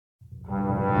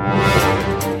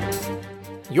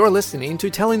You're listening to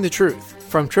Telling the Truth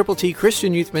from Triple T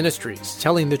Christian Youth Ministries,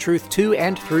 telling the truth to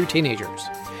and through teenagers.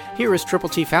 Here is Triple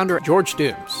T founder George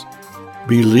Dooms.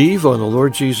 Believe on the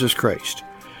Lord Jesus Christ.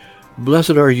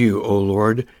 Blessed are you, O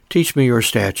Lord, teach me your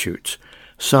statutes.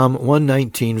 Psalm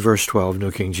 119, verse 12,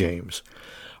 New King James.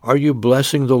 Are you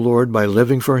blessing the Lord by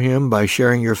living for Him, by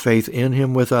sharing your faith in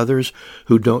Him with others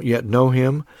who don't yet know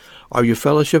Him? Are you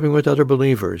fellowshipping with other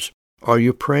believers? Are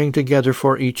you praying together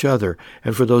for each other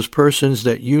and for those persons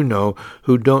that you know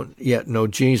who don't yet know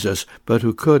Jesus, but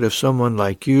who could if someone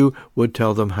like you would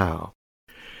tell them how?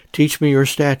 Teach me your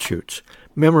statutes.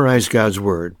 Memorize God's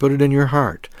Word. Put it in your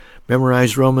heart.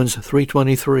 Memorize Romans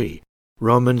 3:23,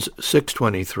 Romans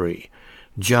 6:23,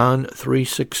 John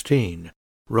 3:16,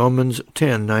 Romans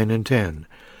 10:9 and 10.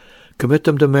 Commit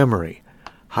them to memory.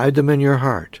 Hide them in your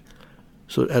heart,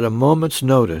 so that at a moment's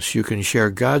notice you can share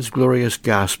God's glorious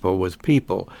gospel with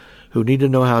people who need to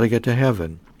know how to get to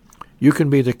heaven. You can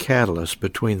be the catalyst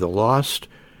between the lost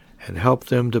and help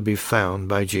them to be found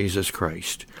by Jesus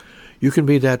Christ. You can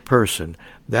be that person,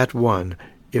 that one,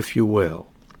 if you will.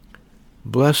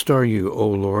 Blessed are you, O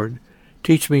Lord.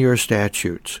 Teach me your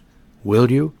statutes. Will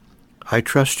you? I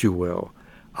trust you will.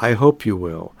 I hope you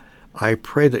will. I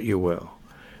pray that you will.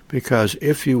 Because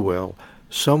if you will,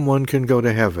 someone can go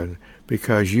to heaven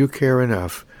because you care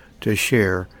enough to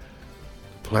share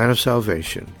the plan of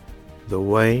salvation, the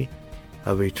way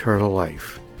of eternal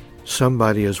life.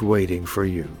 Somebody is waiting for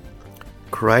you.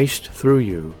 Christ, through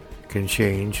you, can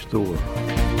change the world.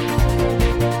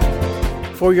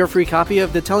 For your free copy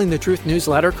of the Telling the Truth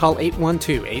newsletter, call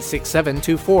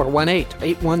 812-867-2418,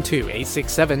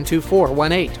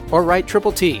 812-867-2418, or write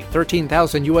Triple T,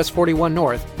 13,000 U.S. 41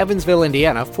 North, Evansville,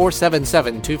 Indiana,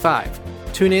 47725.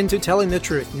 Tune in to Telling the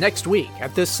Truth next week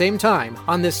at this same time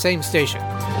on this same station.